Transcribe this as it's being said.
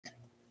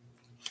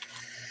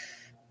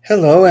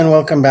Hello and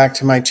welcome back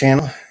to my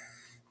channel.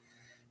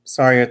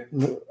 Sorry,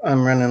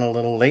 I'm running a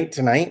little late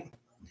tonight.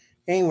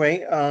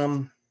 Anyway,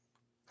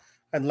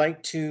 I'd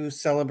like to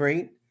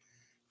celebrate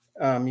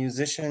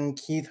musician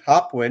Keith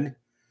Hopwood,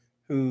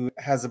 who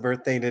has a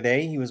birthday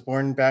today. He was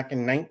born back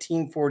in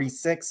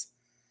 1946.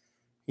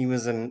 He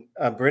was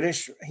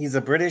he's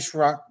a British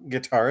rock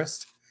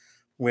guitarist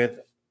with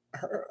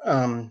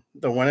the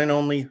one and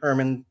only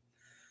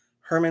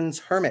Herman's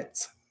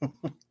Hermits,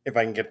 if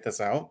I can get this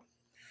out.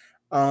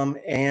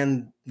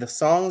 And the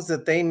songs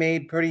that they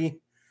made pretty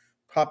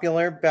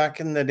popular back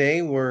in the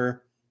day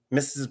were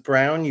Mrs.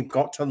 Brown, You've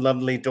Got to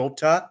Lovely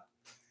Daughter,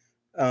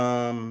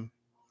 I'm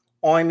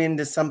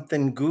Into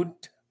Something Good,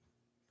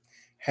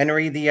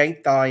 Henry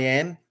VIII I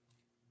Am,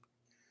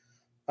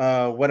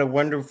 What a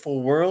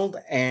Wonderful World,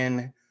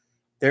 and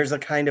There's a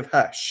Kind of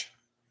Hush.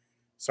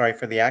 Sorry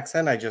for the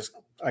accent,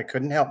 I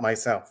couldn't help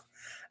myself.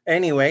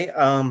 Anyway,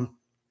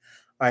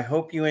 I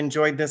hope you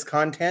enjoyed this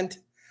content.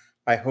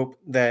 I hope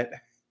that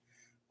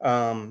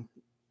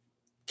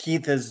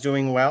Keith is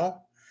doing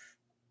well,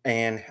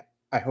 and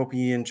I hope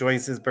he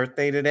enjoys his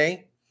birthday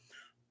today.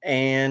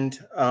 And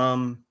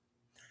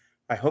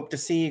I hope to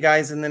see you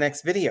guys in the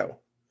next video.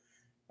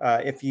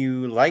 If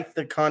you like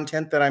the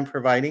content that I'm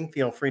providing,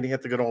 feel free to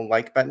hit the good old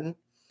like button,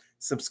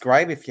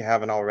 subscribe if you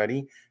haven't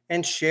already,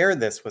 and share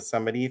this with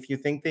somebody if you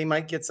think they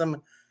might get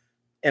some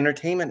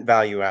entertainment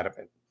value out of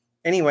it.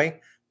 Anyway,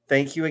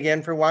 thank you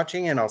again for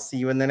watching, and I'll see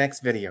you in the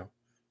next video.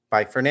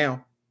 Bye for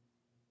now.